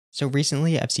So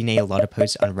recently I've seen a lot of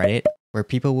posts on Reddit where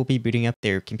people will be booting up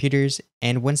their computers,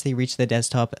 and once they reach the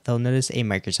desktop, they'll notice a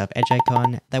Microsoft Edge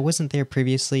icon that wasn't there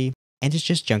previously, and it's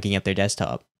just junking up their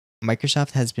desktop.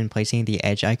 Microsoft has been placing the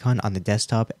Edge icon on the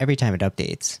desktop every time it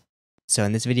updates. So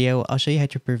in this video, I'll show you how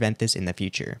to prevent this in the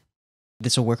future.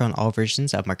 This will work on all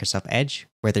versions of Microsoft Edge,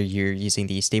 whether you're using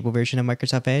the stable version of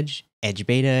Microsoft Edge, Edge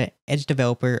Beta, Edge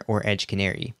Developer, or Edge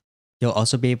Canary. You'll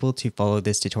also be able to follow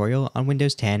this tutorial on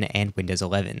Windows 10 and Windows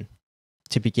 11.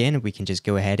 To begin, we can just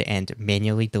go ahead and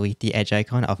manually delete the Edge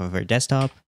icon off of our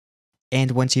desktop.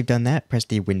 And once you've done that, press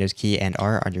the Windows key and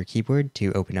R on your keyboard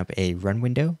to open up a run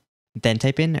window. Then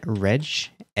type in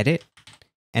regedit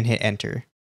and hit enter.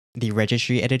 The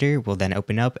registry editor will then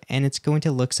open up and it's going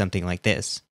to look something like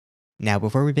this. Now,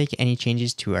 before we make any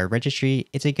changes to our registry,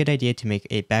 it's a good idea to make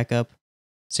a backup.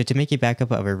 So to make a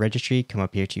backup of our registry, come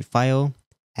up here to File,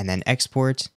 and then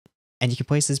Export, and you can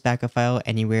place this backup file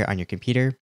anywhere on your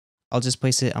computer. I'll just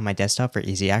place it on my desktop for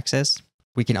easy access.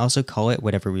 We can also call it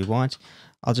whatever we want.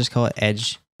 I'll just call it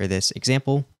Edge for this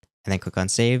example, and then click on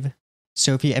Save.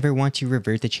 So if you ever want to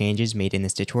revert the changes made in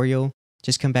this tutorial,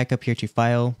 just come back up here to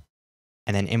File,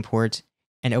 and then Import,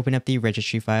 and open up the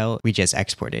registry file we just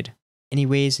exported.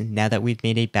 Anyways, now that we've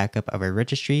made a backup of our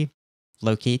registry,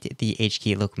 locate the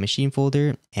HKey local machine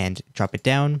folder and drop it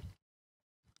down.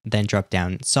 Then drop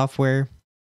down Software,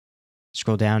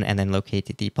 scroll down and then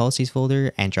locate the Policies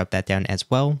folder and drop that down as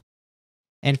well.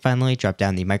 And finally, drop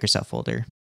down the Microsoft folder.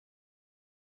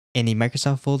 In the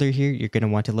Microsoft folder here, you're going to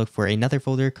want to look for another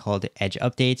folder called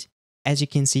EdgeUpdate. As you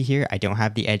can see here, I don't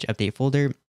have the EdgeUpdate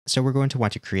folder, so we're going to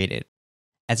want to create it.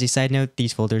 As a side note,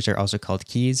 these folders are also called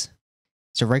keys.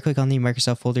 So right click on the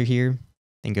Microsoft folder here,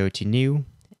 then go to New,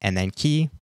 and then Key.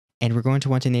 And we're going to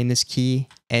want to name this key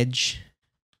EdgeUpdate.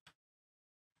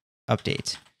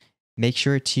 Make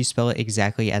sure to spell it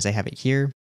exactly as I have it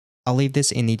here. I'll leave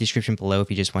this in the description below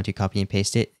if you just want to copy and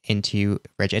paste it into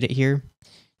regedit here.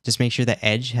 Just make sure that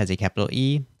Edge has a capital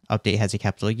E, Update has a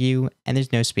capital U, and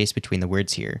there's no space between the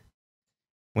words here.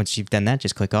 Once you've done that,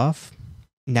 just click off.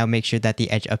 Now make sure that the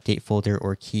EdgeUpdate folder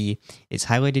or key is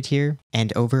highlighted here,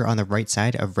 and over on the right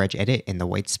side of regedit in the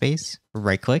white space,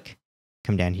 right click,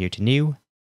 come down here to New,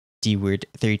 DWORD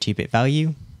 32-bit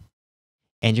value,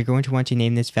 and you're going to want to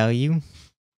name this value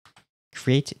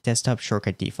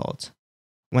CreateDesktopShortcutDefault.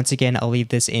 Once again, I'll leave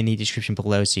this in the description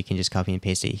below so you can just copy and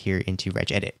paste it here into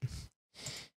regedit.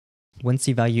 Once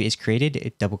the value is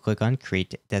created, double click on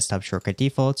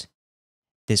CreateDesktopShortcutDefault.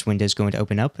 This window is going to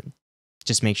open up.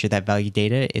 Just make sure that value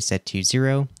data is set to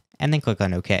 0 and then click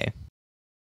on OK.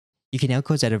 You can now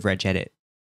close out of regedit.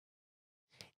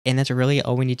 And that's really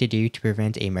all we need to do to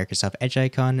prevent a Microsoft Edge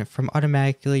icon from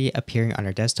automatically appearing on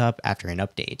our desktop after an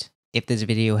update. If this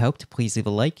video helped, please leave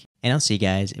a like, and I'll see you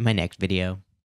guys in my next video.